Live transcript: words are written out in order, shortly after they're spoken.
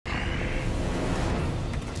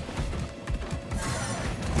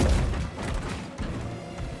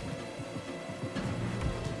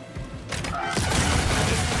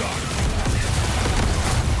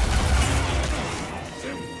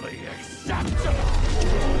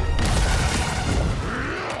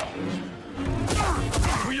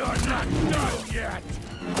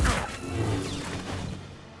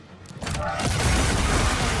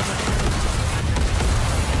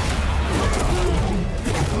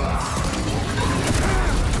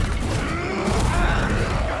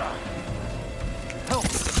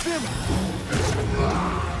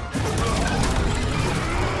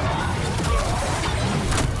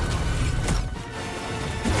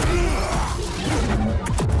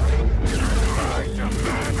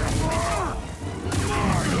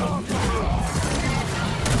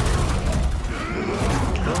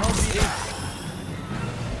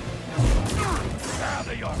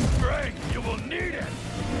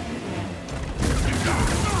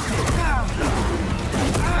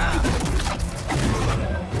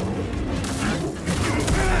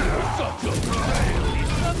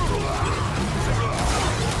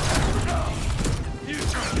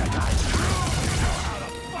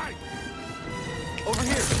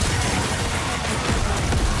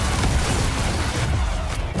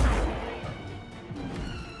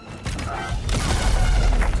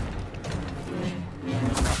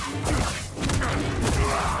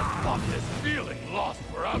want this feeling lost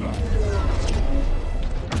forever.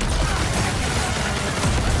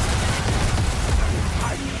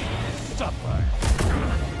 I suffer.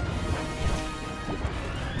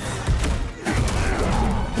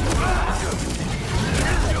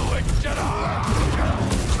 Do it, Jedi!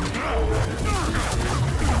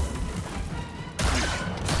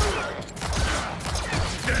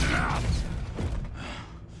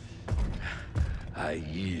 I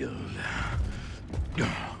yield.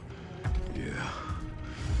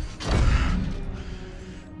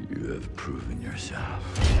 You have proven yourself.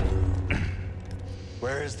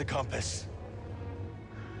 Where is the compass?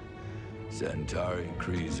 Centauri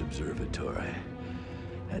Kree's observatory,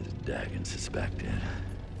 as Dagon suspected.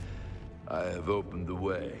 I have opened the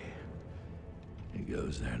way. He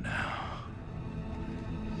goes there now.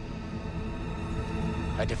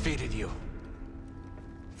 I defeated you.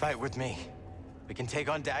 Fight with me. We can take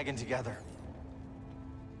on Dagon together.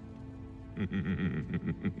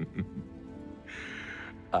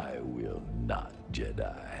 I will not,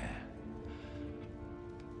 Jedi.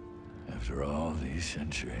 After all these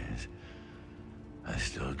centuries, I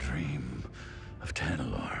still dream of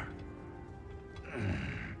Tanalorr.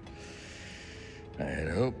 I had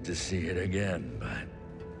hoped to see it again, but...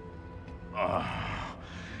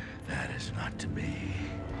 that is not to be.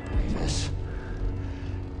 This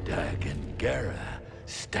Dagon Gera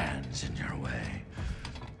stands in your way.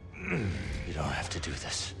 You don't have to do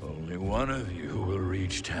this. Only one of you will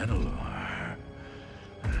reach Tanalorr.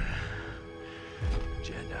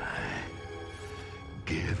 Jedi,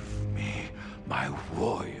 give me my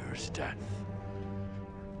warrior's death.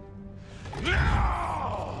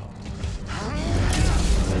 Now!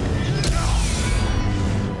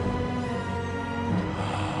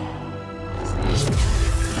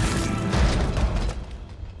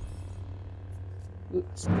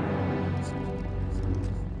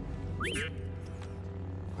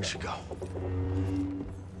 We should go.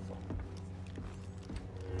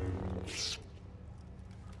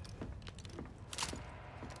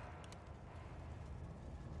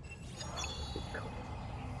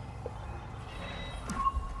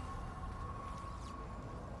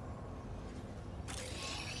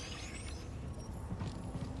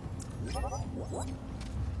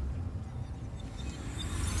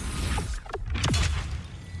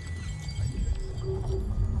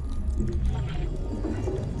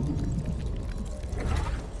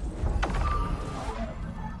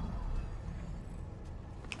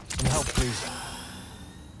 Some help, please.